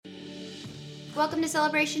Welcome to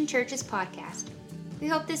Celebration Church's podcast. We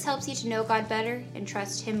hope this helps you to know God better and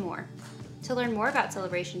trust Him more. To learn more about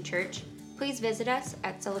Celebration Church, please visit us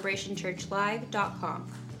at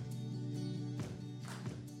celebrationchurchlive.com.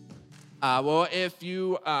 Well, if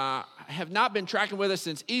you have not been tracking with us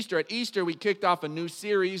since Easter, at Easter we kicked off a new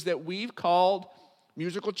series that we've called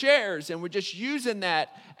Musical Chairs, and we're just using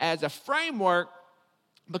that as a framework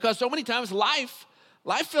because so many times life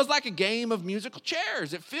feels like a game of musical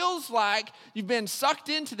chairs. It feels like you've been sucked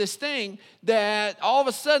into this thing that all of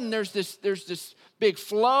a sudden there's this big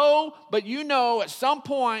flow, but you know at some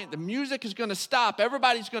point the music is going to stop.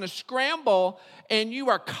 Everybody's going to scramble, and you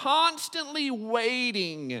are constantly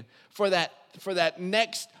waiting for that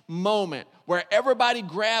next moment where everybody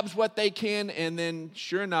grabs what they can, and then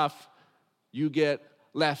sure enough, you get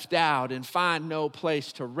left out and find no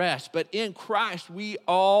place to rest. But in Christ, we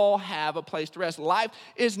all have a place to rest. Life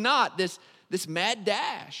is not this mad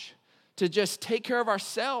dash to just take care of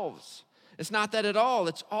ourselves. It's not that at all.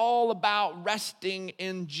 It's all about resting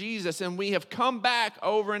in Jesus. And we have come back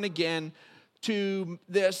over and again to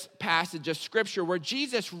this passage of Scripture where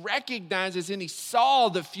Jesus recognizes and he saw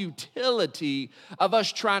the futility of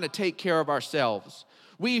us trying to take care of ourselves.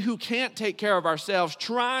 We who can't take care of ourselves,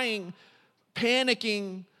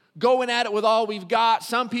 panicking, going at it with all we've got.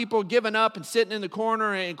 Some people giving up and sitting in the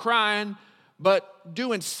corner and crying, but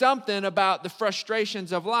doing something about the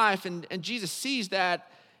frustrations of life. And Jesus sees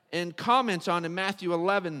that and comments on in Matthew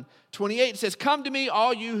 11:28. It says, "Come to me,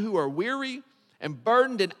 all you who are weary and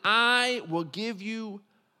burdened, and I will give you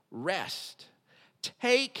rest.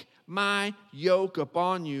 Take my yoke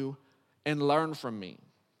upon you and learn from me."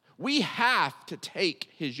 We have to take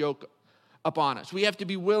his yoke upon us. We have to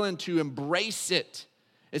be willing to embrace it.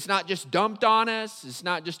 It's not just dumped on us. It's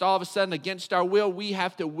not just all of a sudden against our will. We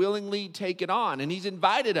have to willingly take it on. And he's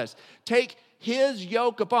invited us. Take his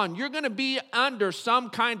yoke upon. You're going to be under some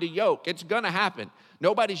kind of yoke. It's going to happen.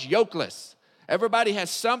 Nobody's yokeless. Everybody has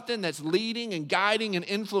something that's leading and guiding and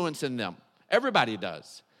influencing them. Everybody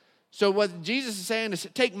does. So what Jesus is saying is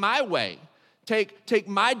take my way. Take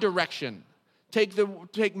my direction.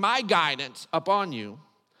 Take my guidance upon you.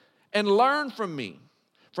 And learn from me,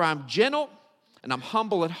 for I'm gentle and I'm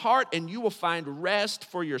humble at heart, and you will find rest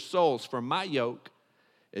for your souls. For my yoke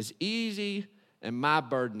is easy and my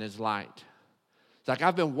burden is light. It's like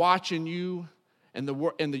I've been watching you and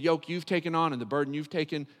the yoke you've taken on and the burden you've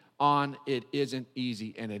taken on. It isn't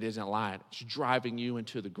easy and it isn't light. It's driving you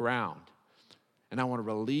into the ground. And I want to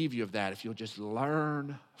relieve you of that if you'll just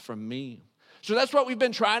learn from me. So that's what we've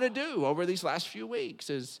been trying to do over these last few weeks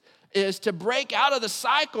is to break out of the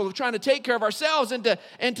cycle of trying to take care of ourselves and to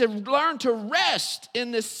learn to rest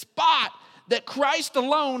in this spot that Christ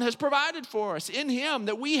alone has provided for us. In him,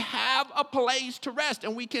 that we have a place to rest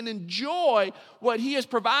and we can enjoy what he has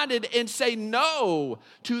provided and say no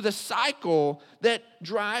to the cycle that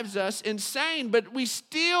drives us insane. But we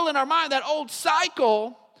still, in our mind, that old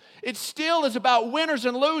cycle, it still is about winners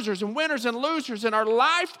and losers and winners and losers. In our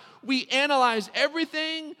life, we analyze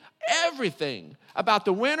everything about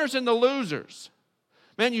the winners and the losers.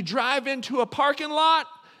 Man, you drive into a parking lot,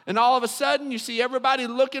 and all of a sudden, you see everybody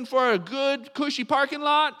looking for a good, cushy parking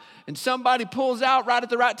lot, and somebody pulls out right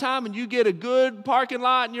at the right time, and you get a good parking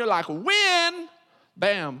lot, and you're like, win!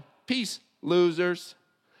 Bam, peace, losers.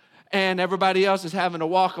 And everybody else is having to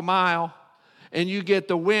walk a mile, and you get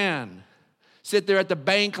the win. Sit there at the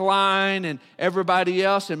bank line, and everybody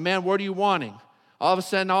else, and man, what are you wanting? All of a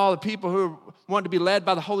sudden, all the people who want to be led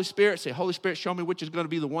by the Holy Spirit say, Holy Spirit, show me which is going to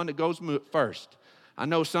be the one that goes first. I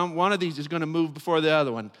know one of these is going to move before the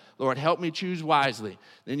other one. Lord, help me choose wisely.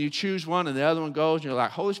 Then you choose one, and the other one goes, and you're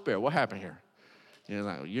like, Holy Spirit, what happened here? You're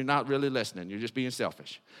like, you're not really listening. You're just being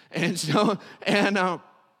selfish. But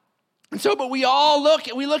we all look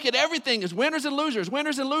at everything as winners and losers,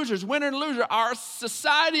 winners and losers, winner and loser. Our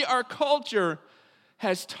society, our culture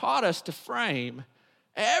has taught us to frame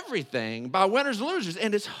everything by winners and losers,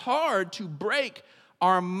 and it's hard to break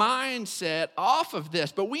our mindset off of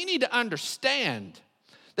this. But we need to understand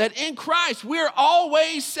that in Christ, we're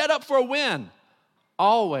always set up for a win.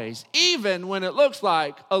 Always. Even when it looks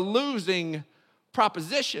like a losing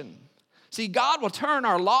proposition. See, God will turn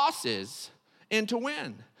our losses into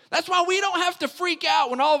win. That's why we don't have to freak out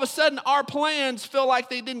when all of a sudden our plans feel like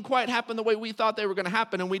they didn't quite happen the way we thought they were going to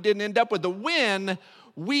happen, and we didn't end up with the win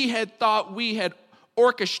we had thought we had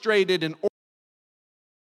orchestrated and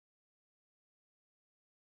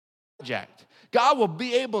project. God will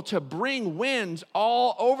be able to bring wins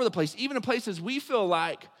all over the place, even in places we feel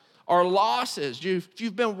like are losses. If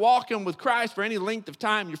you've been walking with Christ for any length of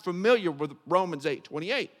time, you're familiar with Romans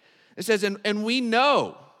 8:28. It says, and we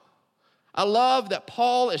know, I love that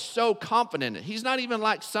Paul is so confident. He's not even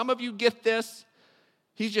like, some of you get this.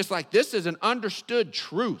 He's just like, this is an understood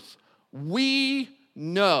truth. We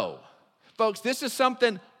know. Folks, this is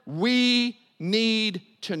something we need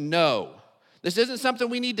to know. This isn't something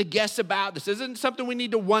we need to guess about. This isn't something we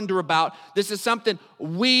need to wonder about. This is something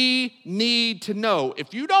we need to know.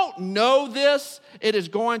 If you don't know this, it is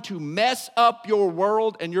going to mess up your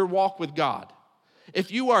world and your walk with God.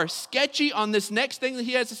 If you are sketchy on this next thing that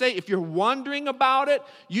he has to say, if you're wondering about it,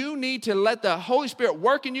 you need to let the Holy Spirit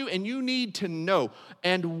work in you, and you need to know.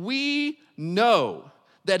 And we know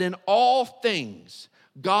that in all things,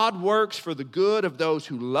 God works for the good of those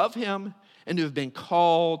who love him and who have been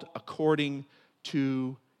called according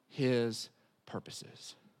to his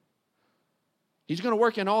purposes. He's going to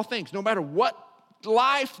work in all things, no matter what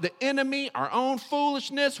life, the enemy, our own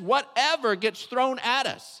foolishness, whatever gets thrown at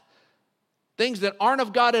us. Things that aren't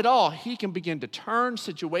of God at all, he can begin to turn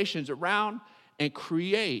situations around and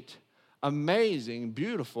create amazing,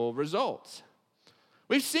 beautiful results.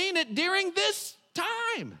 We've seen it during this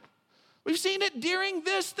time. We've seen it during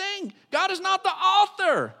this thing. God is not the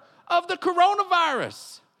author of the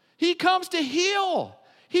coronavirus. He comes to heal.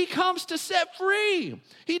 He comes to set free.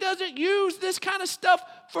 He doesn't use this kind of stuff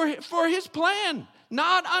for his plan.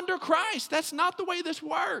 Not under Christ. That's not the way this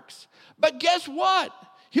works. But guess what?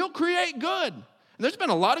 He'll create good. And there's been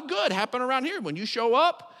a lot of good happen around here. When you show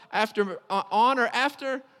up on or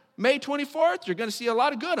after May 24th, you're going to see a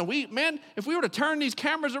lot of good. And if we were to turn these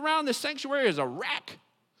cameras around, this sanctuary is a wreck.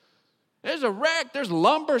 There's a wreck. There's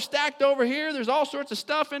lumber stacked over here. There's all sorts of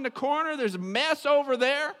stuff in the corner. There's a mess over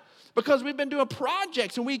there because we've been doing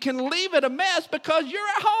projects, and we can leave it a mess because you're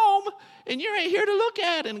at home and you ain't here to look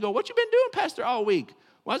at it and go, what you been doing, Pastor, all week?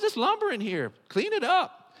 Why is this lumber in here? Clean it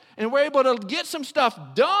up. And we're able to get some stuff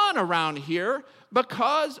done around here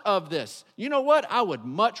because of this. You know what? I would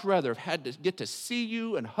much rather have had to get to see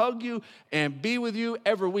you and hug you and be with you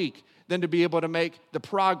every week than to be able to make the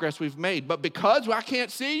progress we've made. But because I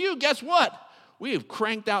can't see you, guess what? We have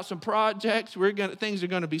cranked out some projects. Things are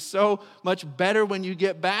going to be so much better when you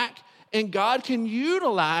get back. And God can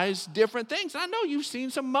utilize different things. I know you've seen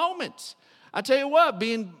some moments. I tell you what,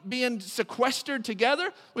 being sequestered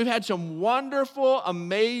together, we've had some wonderful,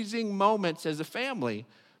 amazing moments as a family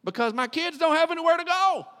because my kids don't have anywhere to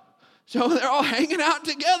go. So they're all hanging out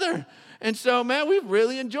together. And so, man, we've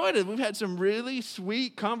really enjoyed it. We've had some really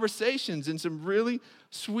sweet conversations and some really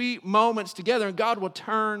sweet moments together, and God will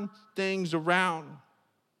turn things around.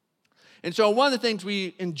 And so one of the things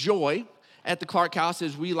we enjoy at the Clark House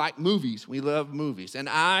is we like movies. We love movies. And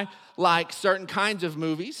I like certain kinds of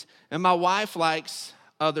movies, and my wife likes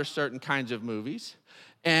other certain kinds of movies.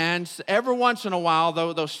 And every once in a while,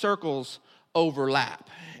 though, those circles overlap.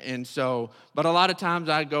 And so, but a lot of times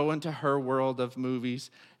I go into her world of movies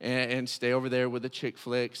and stay over there with the chick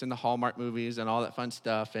flicks and the Hallmark movies and all that fun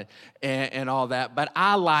stuff and all that. But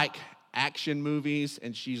I like action movies,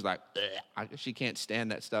 and she's like, she can't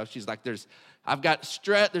stand that stuff. She's like, I've got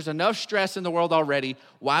stress. There's enough stress in the world already.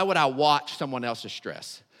 Why would I watch someone else's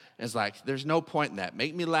stress? And it's like, there's no point in that.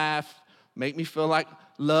 Make me laugh. Make me feel like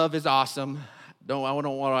love is awesome. I don't want to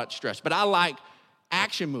watch stress. But I like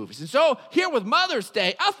action movies. And so here with Mother's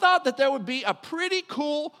Day, I thought that there would be a pretty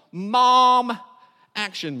cool mom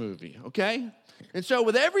action movie, okay? And so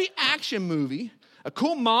with every action movie, a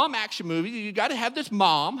cool mom action movie, you got to have this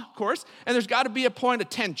mom, of course, and there's got to be a point of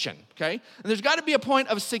tension, okay? And there's got to be a point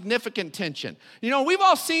of significant tension. You know, we've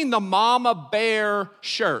all seen the Mama Bear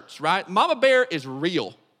shirts, right? Mama Bear is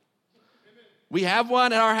real. We have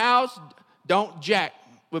one at our house. Don't jack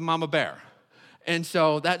with Mama Bear. And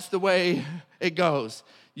so that's the way it goes.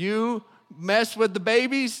 You mess with the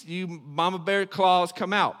babies, Mama Bear claws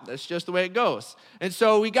come out. That's just the way it goes. And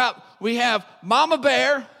so we have Mama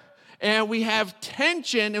Bear, and we have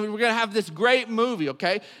tension, and we're going to have this great movie,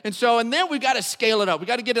 okay? And then we've got to scale it up. We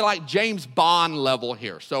got to get it like James Bond level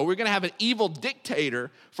here. So we're going to have an evil dictator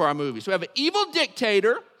for our movie. So we have an evil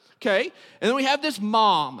dictator, okay? And then we have this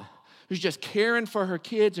mom who's just caring for her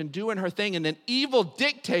kids and doing her thing, and then evil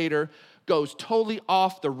dictator goes totally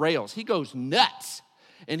off the rails. He goes nuts.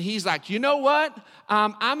 And he's like, you know what?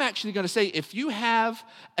 I'm actually going to say, if you have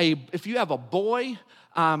a boy,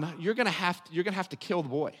 you're going to have to kill the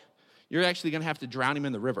boy. You're actually going to have to drown him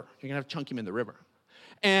in the river. You're going to have to chunk him in the river.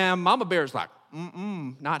 And Mama Bear's like,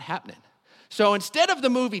 not happening. So instead of the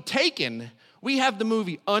movie Taken, we have the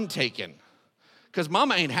movie Untaken, because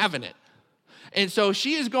Mama ain't having it. And so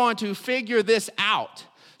she is going to figure this out.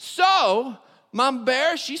 So Mama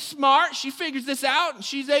Bear, she's smart. She figures this out, and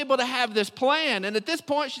she's able to have this plan. And at this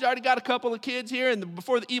point, she's already got a couple of kids here, and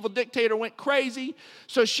before the evil dictator went crazy.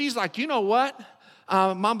 So she's like, you know what?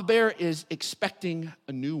 Mama Bear is expecting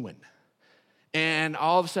a new one. And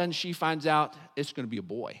all of a sudden, she finds out it's going to be a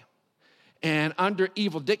boy. And under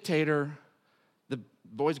evil dictator, the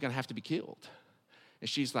boy's going to have to be killed. And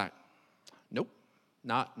she's like, nope,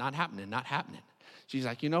 not happening, not happening. She's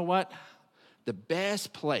like, you know what? The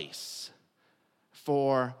best place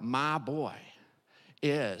for my boy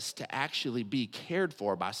is to actually be cared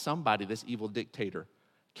for by somebody this evil dictator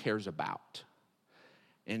cares about.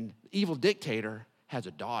 And the evil dictator has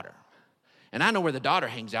a daughter. And I know where the daughter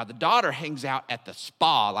hangs out. The daughter hangs out at the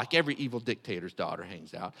spa, like every evil dictator's daughter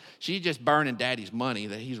hangs out. She's just burning daddy's money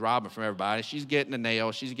that he's robbing from everybody. She's getting the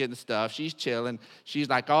nails. She's getting the stuff. She's chilling. She's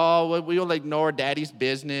like, oh, we'll ignore daddy's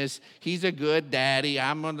business. He's a good daddy.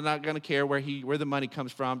 I'm not going to care where the money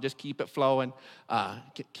comes from. Just keep it flowing.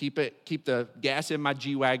 Keep the gas in my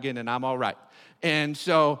G-Wagon, and I'm all right. And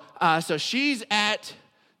so she's at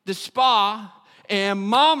the spa. And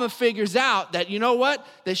Mama figures out that, you know what,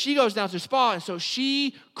 that she goes down to the spa, and so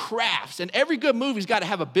she crafts. And every good movie's got to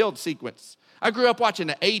have a build sequence. I grew up watching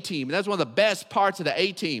the A-Team, and that's one of the best parts of the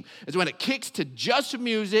A-Team, is when it kicks to just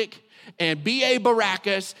music, and B.A.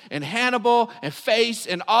 Baracus and Hannibal and Face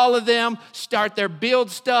and all of them start their build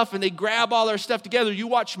stuff, and they grab all their stuff together. You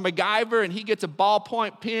watch MacGyver, and he gets a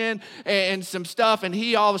ballpoint pen and some stuff, and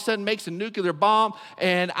he all of a sudden makes a nuclear bomb,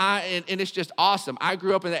 and it's just awesome. I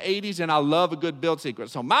grew up in the 80s, and I love a good build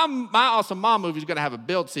sequence. So my Awesome Mom movie is going to have a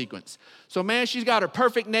build sequence. So, man, she's got her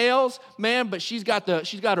perfect nails, man, but she's got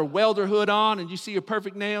her welder hood on, and you see her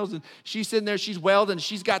perfect nails, and she's sitting there, she's welding, and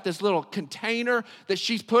she's got this little container that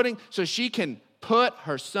she's putting so she can put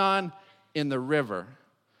her son in the river,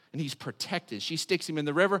 and he's protected. She sticks him in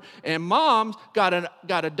the river, and Mom's got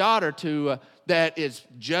a daughter that is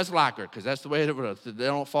just like her, because that's the way it works. They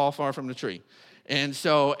don't fall far from the tree.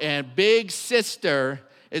 And big sister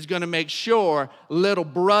is going to make sure little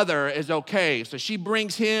brother is okay. So she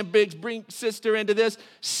brings big sister into this,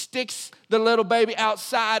 sticks the little baby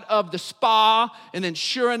outside of the spa, and then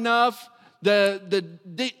sure enough,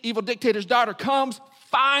 the evil dictator's daughter comes,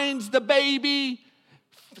 finds the baby,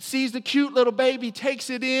 sees the cute little baby, takes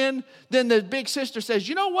it in. Then the big sister says,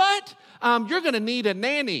 you know what? You're going to need a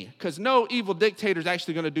nanny, because no evil dictator is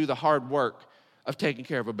actually going to do the hard work of taking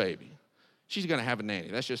care of a baby. She's going to have a nanny.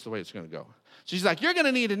 That's just the way it's going to go. She's like, you're going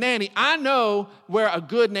to need a nanny. I know where a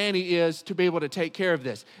good nanny is to be able to take care of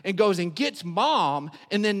this. And goes and gets Mom,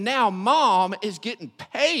 and then now Mom is getting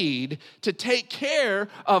paid to take care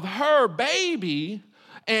of her baby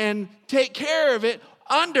and take care of it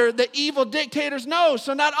under the evil dictator's nose.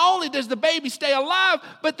 So not only does the baby stay alive,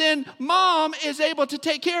 but then Mom is able to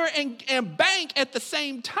take care and bank at the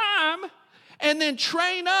same time, and then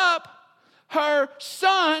train up her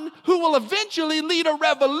son, who will eventually lead a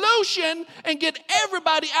revolution and get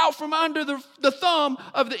everybody out from under the thumb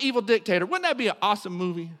of the evil dictator. Wouldn't that be an awesome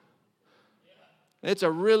movie? It's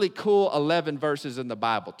a really cool 11 verses in the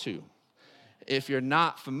Bible, too. If you're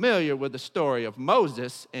not familiar with the story of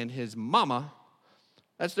Moses and his mama,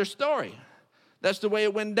 that's their story. That's the way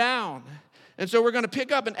it went down. And so we're going to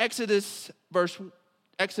pick up in Exodus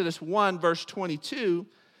 1, verse 22.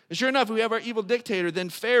 And sure enough, we have our evil dictator. Then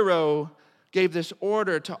Pharaoh gave this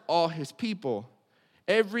order to all his people: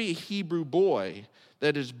 every Hebrew boy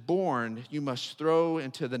that is born you must throw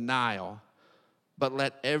into the Nile, but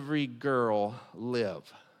let every girl live.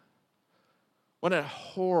 What a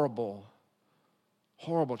horrible,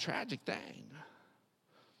 horrible, tragic thing.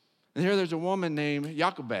 And here there's a woman named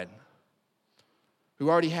Jochebed who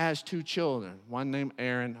already has 2 children, one named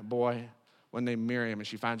Aaron, a boy, one named Miriam, and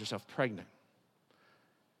she finds herself pregnant.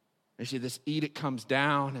 And this edict comes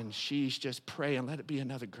down, and she's just praying, let it be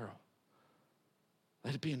another girl.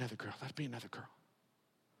 Let it be another girl. Let it be another girl.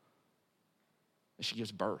 And she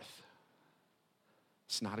gives birth.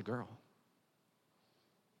 It's not a girl.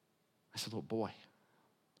 It's a little boy.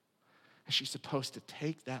 And she's supposed to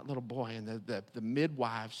take that little boy, and the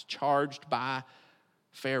midwives charged by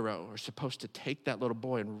Pharaoh are supposed to take that little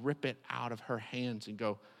boy and rip it out of her hands and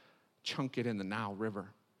go chunk it in the Nile River.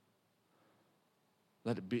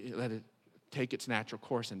 Let it take its natural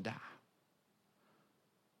course and die.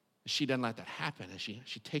 She doesn't let that happen. And she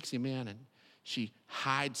takes him in, and she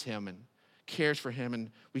hides him and cares for him. And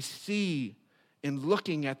we see, in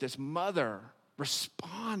looking at this mother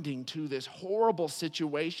responding to this horrible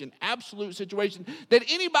situation, absolute situation that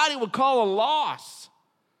anybody would call a loss,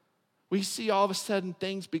 we see all of a sudden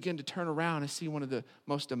things begin to turn around and see one of the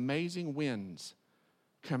most amazing wins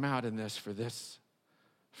come out in this for this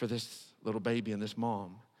little baby and this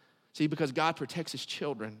mom. See, because God protects his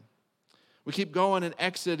children. We keep going in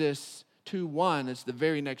Exodus 2:1. It's the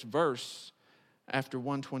very next verse after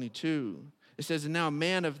 1:22. It says, and now a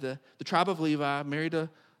man of the tribe of Levi married a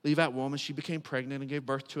Levite woman. She became pregnant and gave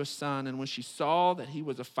birth to a son. And when she saw that he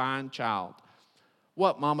was a fine child,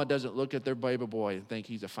 what mama doesn't look at their baby boy and think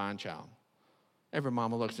he's a fine child? Every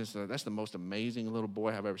mama looks and says, that's the most amazing little boy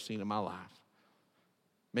I've ever seen in my life.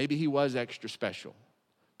 Maybe he was extra special,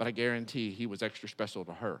 but I guarantee he was extra special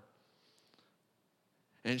to her.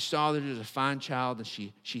 And she saw that he was a fine child, and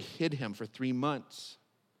she hid him for 3 months.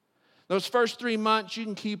 Those first 3 months, you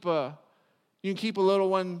can keep a little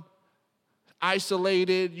one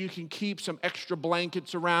isolated. You can keep some extra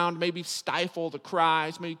blankets around, maybe stifle the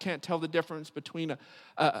cries. Maybe you can't tell the difference between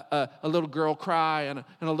a little girl cry and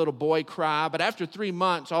a little boy cry. But after 3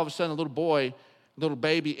 months, all of a sudden, a little boy, little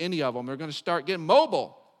baby, any of them, they're going to start getting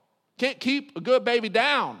mobile. Can't keep a good baby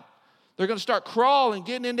down. They're going to start crawling,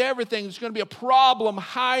 getting into everything. There's going to be a problem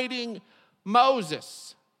hiding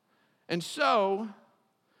Moses. And so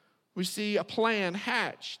we see a plan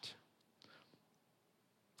hatched.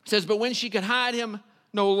 It says, but when she could hide him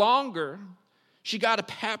no longer, she got a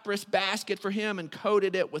papyrus basket for him and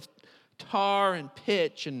coated it with tar and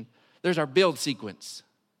pitch. And there's our build sequence.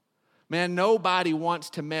 Man, nobody wants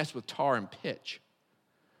to mess with tar and pitch.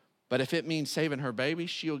 But if it means saving her baby,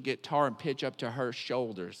 she'll get tar and pitch up to her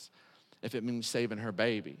shoulders if it means saving her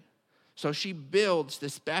baby. So she builds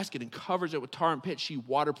this basket and covers it with tar and pitch. She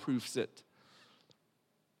waterproofs it.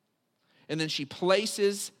 And then she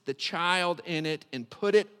places the child in it and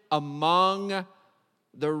put it among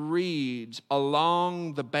the reeds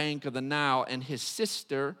along the bank of the Nile. And his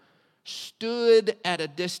sister stood at a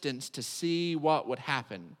distance to see what would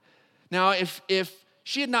happen. Now, if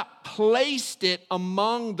she had not placed it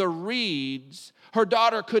among the reeds, her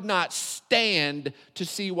daughter could not stand to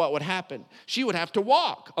see what would happen. She would have to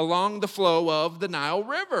walk along the flow of the Nile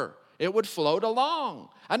River. It would float along.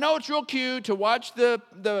 I know it's real cute to watch the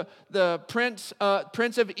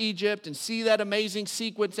Prince of Egypt and see that amazing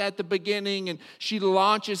sequence at the beginning, and she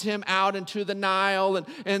launches him out into the Nile,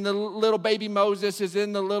 and the little baby Moses is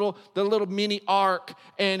in the little mini ark,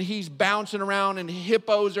 and he's bouncing around, and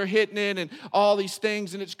hippos are hitting it, and all these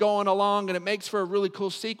things, and it's going along, and it makes for a really cool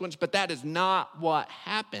sequence, but that is not what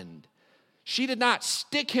happened. She did not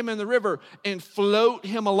stick him in the river and float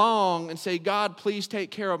him along and say, God, please take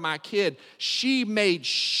care of my kid. She made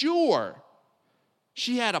sure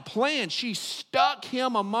she had a plan. She stuck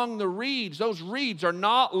him among the reeds. Those reeds are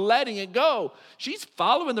not letting it go. She's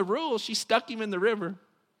following the rules. She stuck him in the river.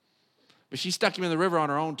 But she stuck him in the river on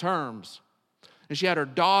her own terms. And she had her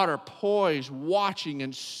daughter poised, watching,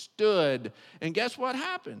 and stood. And guess what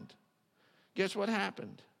happened? Guess what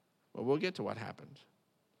happened? Well, we'll get to what happened.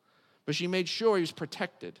 But she made sure he was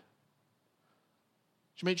protected.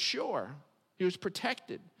 She made sure he was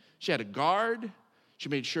protected. She had a guard. She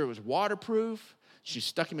made sure it was waterproof. She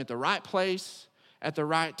stuck him at the right place at the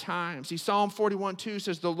right time. See, Psalm 41:2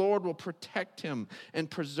 says, the Lord will protect him and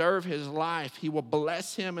preserve his life. He will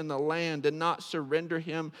bless him in the land and not surrender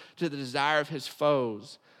him to the desire of his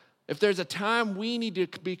foes. If there's a time we need to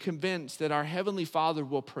be convinced that our Heavenly Father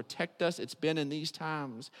will protect us, it's been in these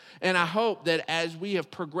times. And I hope that as we have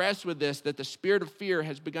progressed with this, that the spirit of fear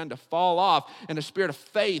has begun to fall off and the spirit of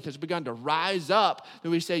faith has begun to rise up.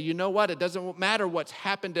 That we say, you know what? It doesn't matter what's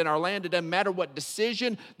happened in our land. It doesn't matter what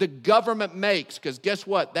decision the government makes. Because guess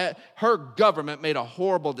what? Her government made a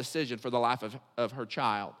horrible decision for the life of her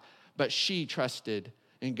child. But she trusted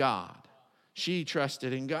in God. She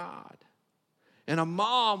trusted in God. And a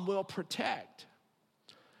mom will protect.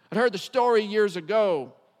 I'd heard the story years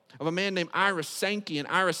ago of a man named Ira Sankey, and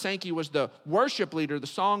Ira Sankey was the worship leader, the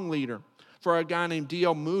song leader for a guy named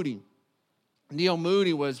D.L. Moody. D.L.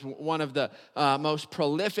 Moody was one of the most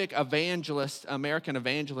prolific evangelists, American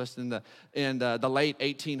evangelists in the late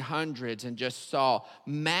 1800s, and just saw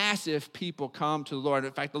massive people come to the Lord.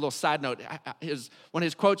 In fact, a little side note, one of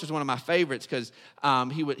his quotes is one of my favorites because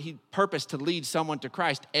he purposed to lead someone to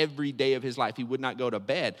Christ every day of his life. He would not go to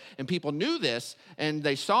bed. And people knew this, and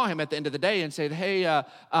they saw him at the end of the day and said, hey,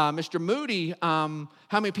 Mr. Moody, how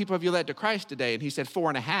many people have you led to Christ today? And he said,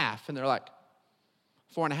 4.5. And they're like,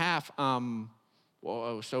 4.5?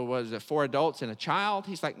 Well, so was it 4 adults and a child?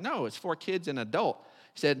 He's like, no, it's 4 kids and an adult.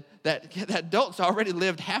 He said that adults already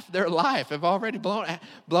lived half their life, have already blown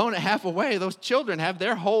it half away. Those children have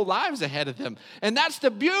their whole lives ahead of them. And that's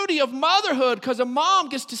the beauty of motherhood, because a mom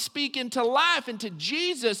gets to speak into life, into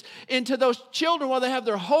Jesus, into those children while they have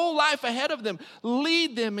their whole life ahead of them,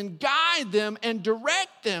 lead them and guide them and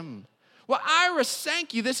direct them. Well, Ira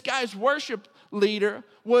Sankey, this guy's worship leader,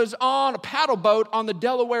 was on a paddle boat on the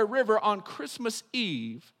Delaware River on Christmas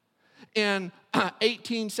Eve in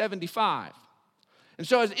 1875.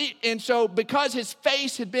 And so because his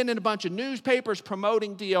face had been in a bunch of newspapers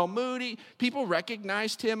promoting D.L. Moody, people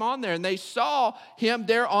recognized him on there. And they saw him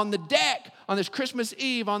there on the deck on this Christmas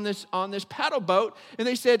Eve on this paddle boat. And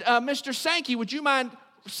they said, Mr. Sankey, would you mind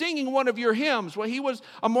singing one of your hymns? Well, he was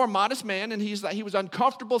a more modest man, and he was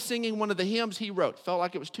uncomfortable singing one of the hymns he wrote. Felt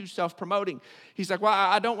like it was too self-promoting. He's like, well,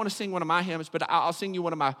 I don't want to sing one of my hymns, but I'll sing you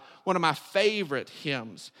one of my favorite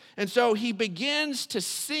hymns. And so he begins to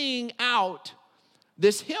sing out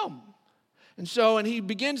this hymn. And he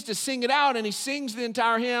begins to sing it out, and he sings the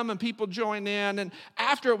entire hymn, and people join in. And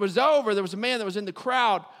after it was over, there was a man that was in the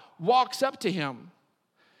crowd, walks up to him.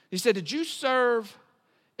 He said, did you serve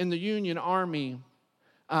in the Union Army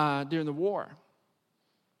during the war?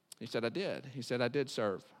 He said, I did. He said, I did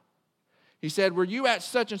serve. He said, were you at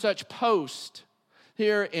such and such post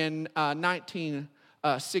here in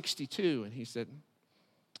 1962? And he said,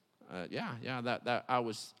 that I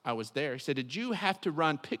was there. He said, did you have to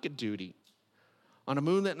run picket duty on a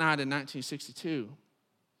moonlit night in 1962?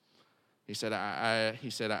 He said, I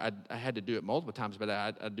had to do it multiple times, but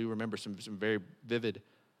I do remember some very vivid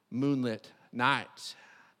moonlit nights.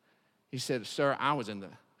 He said, sir, I was in the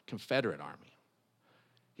Confederate Army.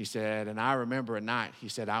 He said, and I remember a night. He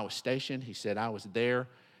said, I was stationed. He said, I was there.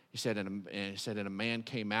 He said, and a man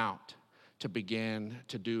came out to begin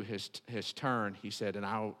to do his turn. He said, and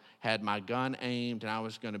I had my gun aimed, and I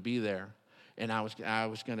was going to be there, and I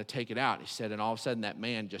was going to take it out. He said, and all of a sudden that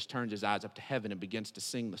man just turns his eyes up to heaven and begins to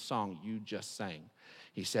sing the song you just sang.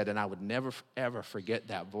 He said, and I would never, ever forget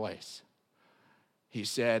that voice. He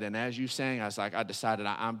said, and as you sang, I decided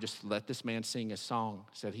I'm just let this man sing his song.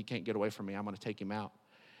 He said, he can't get away from me. I'm going to take him out.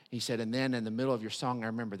 He said, and then in the middle of your song, I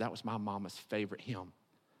remember that was my mama's favorite hymn.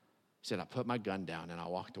 He said, I put my gun down and I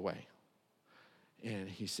walked away. And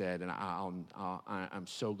he said, and I'm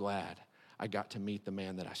so glad I got to meet the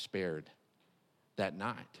man that I spared that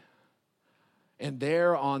night. And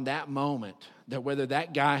there on that moment, that whether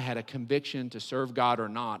that guy had a conviction to serve God or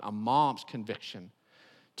not, a mom's conviction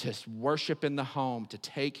to worship in the home, to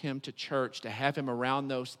take him to church, to have him around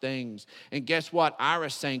those things. And guess what? Ira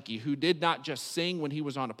Sankey, who did not just sing when he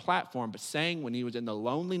was on a platform, but sang when he was in the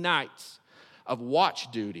lonely nights of watch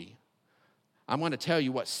duty. I'm going to tell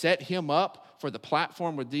you what set him up for the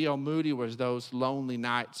platform with D.L. Moody was those lonely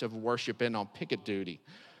nights of worshiping on picket duty.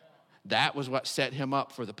 That was what set him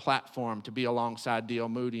up for the platform to be alongside D.L.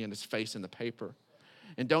 Moody and his face in the paper.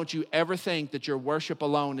 And don't you ever think that your worship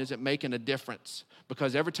alone isn't making a difference.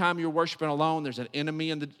 Because every time you're worshiping alone, there's an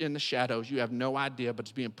enemy in the shadows. You have no idea, but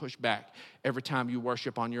it's being pushed back every time you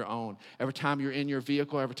worship on your own. Every time you're in your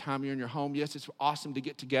vehicle, every time you're in your home. Yes, it's awesome to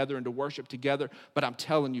get together and to worship together. But I'm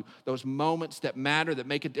telling you, those moments that matter, that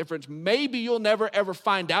make a difference, maybe you'll never ever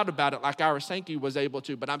find out about it like Ira Sankey was able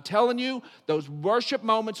to. But I'm telling you, those worship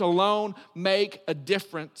moments alone make a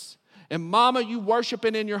difference. And mama, you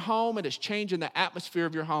worshiping in your home, and it's changing the atmosphere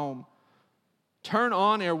of your home. Turn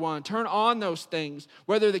on Air One. Turn on those things,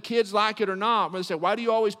 whether the kids like it or not. Whether they say, why do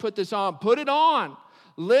you always put this on? Put it on.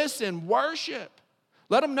 Listen, worship.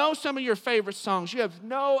 Let them know some of your favorite songs. You have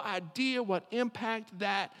no idea what impact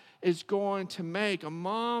that is going to make. A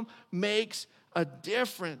mom makes a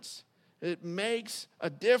difference. It makes a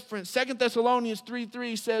difference. 2 Thessalonians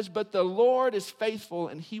 3:3 says, but the Lord is faithful,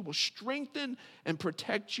 and he will strengthen and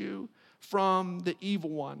protect you from the evil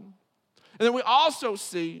one. And then we also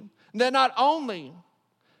see that not only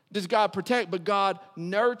does God protect, but God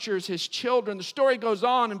nurtures his children. The story goes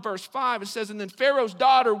on in verse 5. It says, and then Pharaoh's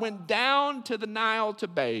daughter went down to the Nile to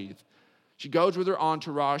bathe. She goes with her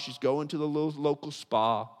entourage. She's going to the little local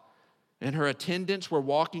spa. And her attendants were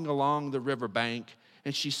walking along the riverbank.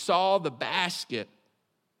 And she saw the basket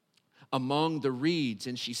among the reeds.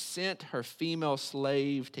 And she sent her female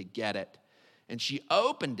slave to get it. And she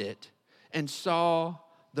opened it and saw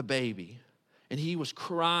the baby. And he was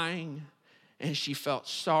crying, and she felt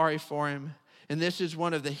sorry for him. And this is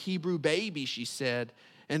one of the Hebrew babies, she said.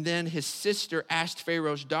 And then his sister asked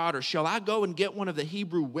Pharaoh's daughter, shall I go and get one of the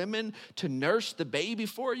Hebrew women to nurse the baby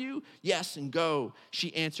for you? Yes, and go,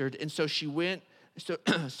 she answered. And so she went.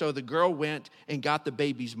 So the girl went and got the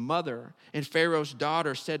baby's mother. And Pharaoh's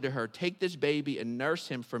daughter said to her, take this baby and nurse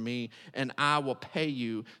him for me, and I will pay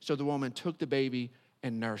you. So the woman took the baby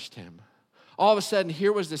and nursed him. All of a sudden,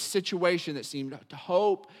 here was this situation that seemed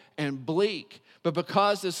hope and bleak. But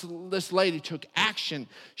because this lady took action,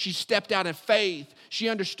 she stepped out in faith. She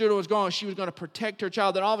understood what was going on. She was going to protect her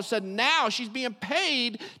child. And all of a sudden, now she's being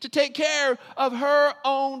paid to take care of her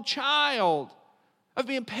own child. Of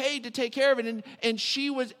being paid to take care of it. And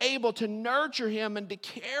she was able to nurture him and to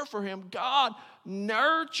care for him. God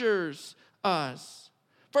nurtures us.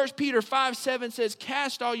 1 Peter 5:7 says,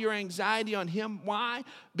 cast all your anxiety on him. Why?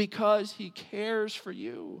 Because he cares for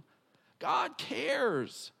you. God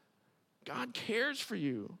cares. God cares for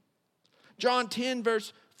you. John 10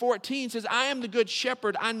 verse 14 says, I am the good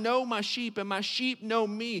shepherd. I know my sheep, and my sheep know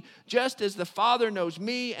me, just as the Father knows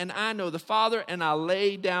me, and I know the Father, and I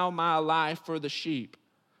lay down my life for the sheep.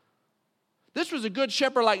 This was a good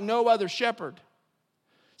shepherd like no other shepherd.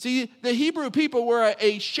 See, the Hebrew people were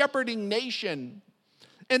a shepherding nation,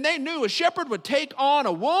 and they knew a shepherd would take on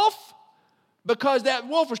a wolf because that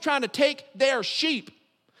wolf was trying to take their sheep.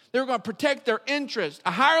 They were going to protect their interest.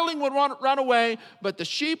 A hireling would run away, but the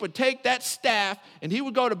sheep would take that staff and he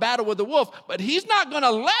would go to battle with the wolf. But he's not going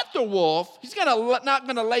to let the wolf, he's not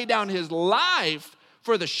going to lay down his life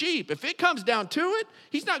for the sheep. If it comes down to it,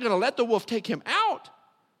 he's not going to let the wolf take him out.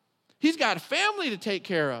 He's got a family to take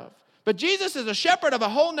care of. But Jesus is a shepherd of a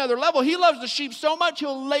whole nother level. He loves the sheep so much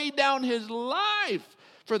he'll lay down his life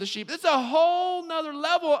for the sheep. It's a whole nother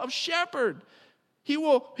level of shepherd. He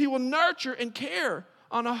will nurture and care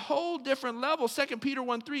on a whole different level. 2 Peter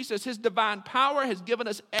 1:3 says, his divine power has given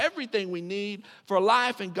us everything we need for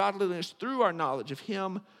life and godliness through our knowledge of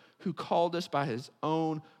him who called us by his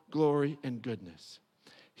own glory and goodness.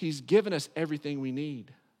 He's given us everything we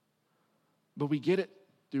need, but we get it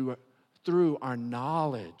through our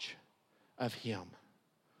knowledge of him.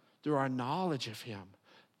 Through our knowledge of him.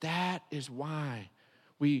 That is why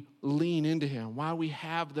we lean into him, why we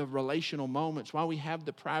have the relational moments, why we have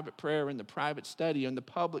the private prayer and the private study and the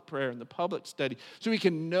public prayer and the public study, so we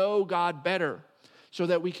can know God better, so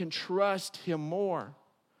that we can trust him more.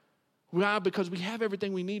 Why? Because we have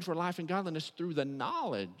everything we need for life and godliness through the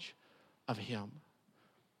knowledge of him.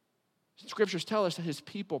 Scriptures tell us that his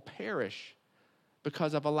people perish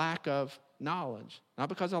because of a lack of knowledge, not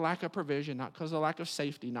because of a lack of provision, not because of a lack of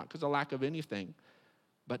safety, not because of a lack of anything,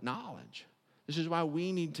 but knowledge. This is why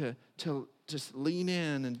we need to just lean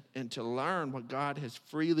in and to learn what God has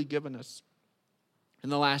freely given us.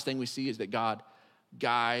 And the last thing we see is that God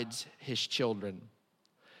guides his children.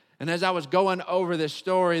 And as I was going over this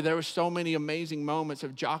story, there were so many amazing moments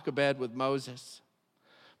of Jochebed with Moses.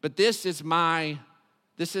 But this is my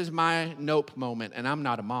nope moment, and I'm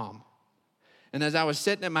not a mom. And as I was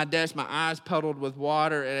sitting at my desk, my eyes puddled with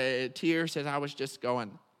water and tears, as I was just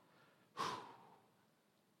going,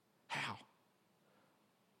 how?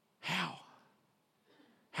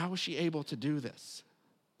 How was she able to do this?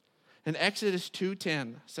 And Exodus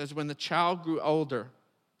 2:10 says, when the child grew older,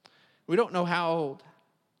 we don't know how old,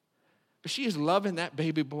 but she is loving that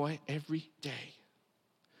baby boy every day.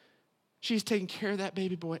 She's taking care of that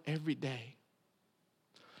baby boy every day.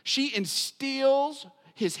 She instills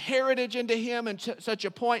his heritage into him in such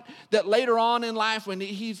a point that later on in life, when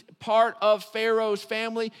he's part of Pharaoh's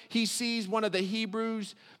family, he sees one of the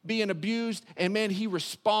Hebrews being abused, and man, he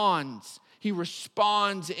responds. He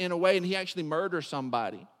responds in a way, and he actually murders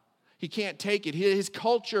somebody. He can't take it. His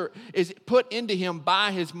culture is put into him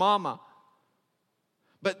by his mama.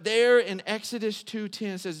 But there in Exodus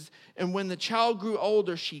 2:10 says, and when the child grew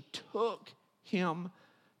older, she took him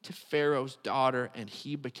to Pharaoh's daughter, and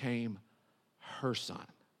he became her son.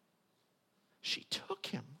 She took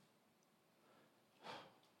him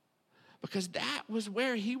because that was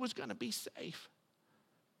where he was going to be safe.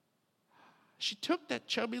 She took that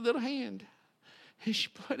chubby little hand and she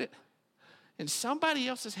put it in somebody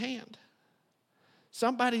else's hand.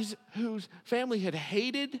 Somebody whose family had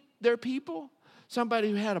hated their people,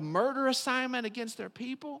 somebody who had a murder assignment against their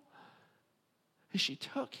people. And she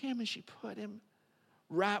took him and she put him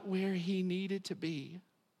right where he needed to be.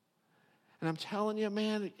 And I'm telling you,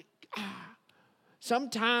 man,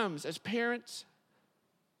 sometimes as parents,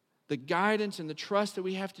 the guidance and the trust that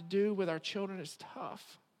we have to do with our children is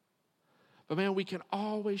tough. But man, we can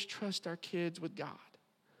always trust our kids with God.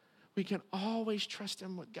 We can always trust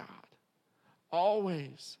them with God.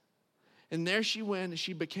 Always. And there she went and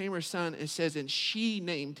she became her son. It says, and she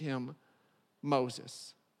named him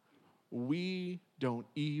Moses. We don't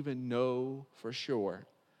even know for sure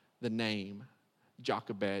the name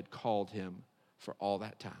Jochebed called him for all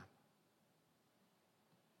that time.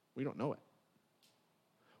 We don't know it.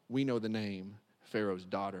 We know the name Pharaoh's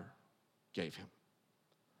daughter gave him.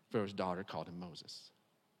 Pharaoh's daughter called him Moses.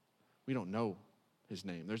 We don't know his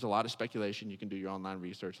name. There's a lot of speculation. You can do your online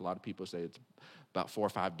research. A lot of people say it's about 4 or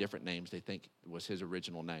 5 different names they think was his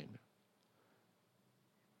original name.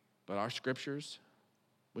 But our scriptures,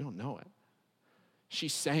 we don't know it. She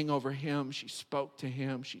sang over him. She spoke to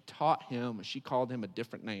him. She taught him. And she called him a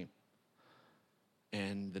different name.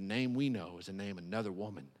 And the name we know is a name another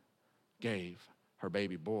woman gave her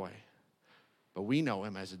baby boy. But we know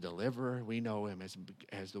him as a deliverer. We know him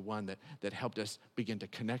as the one that helped us begin to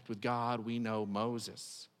connect with God. We know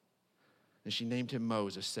Moses. And she named him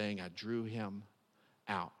Moses, saying, I drew him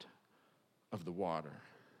out of the water.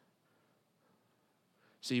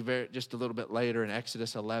 See, just a little bit later in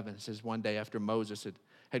Exodus 11, it says one day after Moses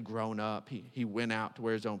had grown up, he went out to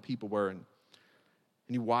where his own people were, and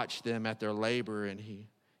he watched them at their labor, and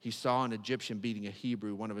he saw an Egyptian beating a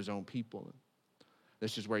Hebrew, one of his own people.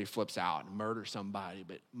 This is where he flips out and murders somebody.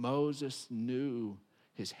 But Moses knew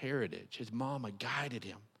his heritage. His mama guided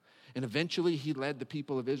him. And eventually he led the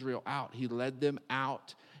people of Israel out. He led them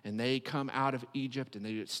out, and they come out of Egypt, and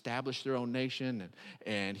they establish their own nation.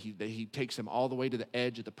 And he takes them all the way to the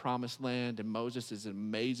edge of the promised land. And Moses is an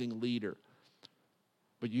amazing leader.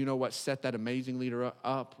 But you know what set that amazing leader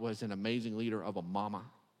up was an amazing leader of a mama.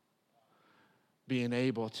 Being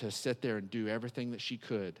able to sit there and do everything that she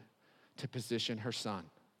could to position her son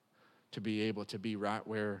to be able to be right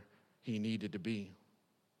where he needed to be.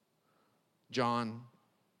 Psalm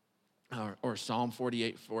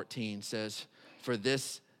 48:14 says, for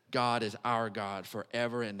this God is our God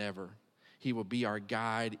forever and ever. He will be our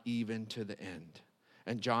guide even to the end.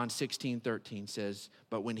 And John 16:13 says,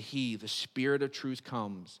 but when he, the Spirit of truth,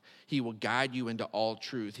 comes, he will guide you into all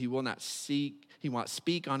truth. He will not speak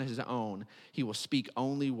on his own. He will speak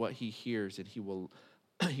only what he hears, and he will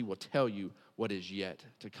tell you what is yet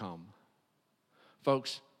to come.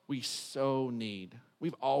 Folks,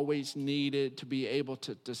 we've always needed to be able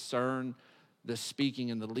to discern the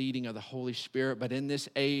speaking and the leading of the Holy Spirit. But in this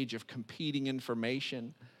age of competing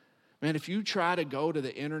information, man, if you try to go to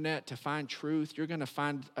the internet to find truth, you're going to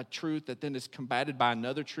find a truth that then is combated by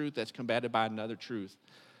another truth that's combated by another truth.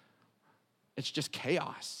 It's just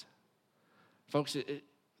chaos. Folks,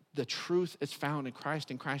 the truth is found in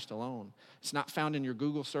Christ and Christ alone. It's not found in your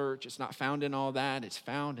Google search. It's not found in all that. It's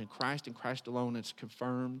found in Christ and Christ alone. It's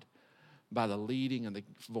confirmed by the leading and the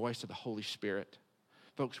voice of the Holy Spirit.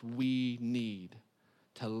 Folks, we need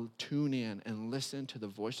to tune in and listen to the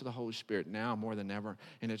voice of the Holy Spirit now more than ever.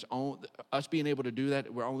 And it's us being able to do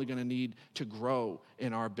that, we're only going to need to grow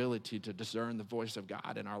in our ability to discern the voice of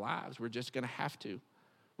God in our lives. We're just going to have to.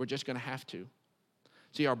 We're just going to have to.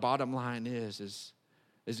 See, our bottom line is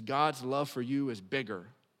God's love for you is bigger.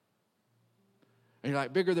 And you're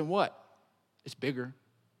like, bigger than what? It's bigger.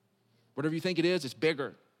 Whatever you think it is, it's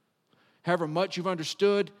bigger. However much you've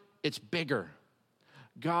understood, it's bigger.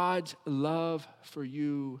 God's love for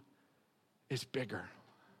you is bigger.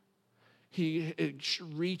 It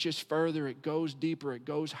reaches further, it goes deeper, it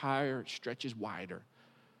goes higher, it stretches wider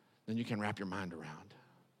than you can wrap your mind around.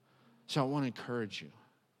 So I want to encourage you.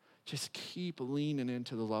 Just keep leaning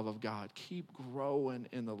into the love of God. Keep growing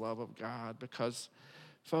in the love of God because,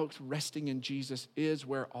 folks, resting in Jesus is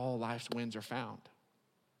where all life's wins are found.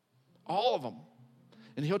 All of them.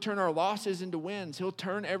 And he'll turn our losses into wins. He'll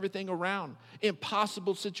turn everything around.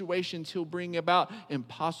 Impossible situations, he'll bring about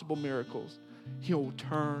impossible miracles. He'll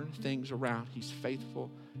turn things around. He's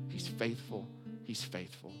faithful. He's faithful. He's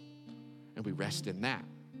faithful. And we rest in that.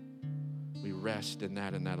 We rest in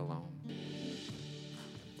that and that alone.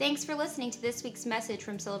 Thanks for listening to this week's message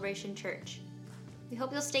from Celebration Church. We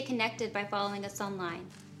hope you'll stay connected by following us online.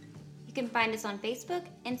 You can find us on Facebook,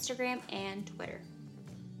 Instagram, and Twitter.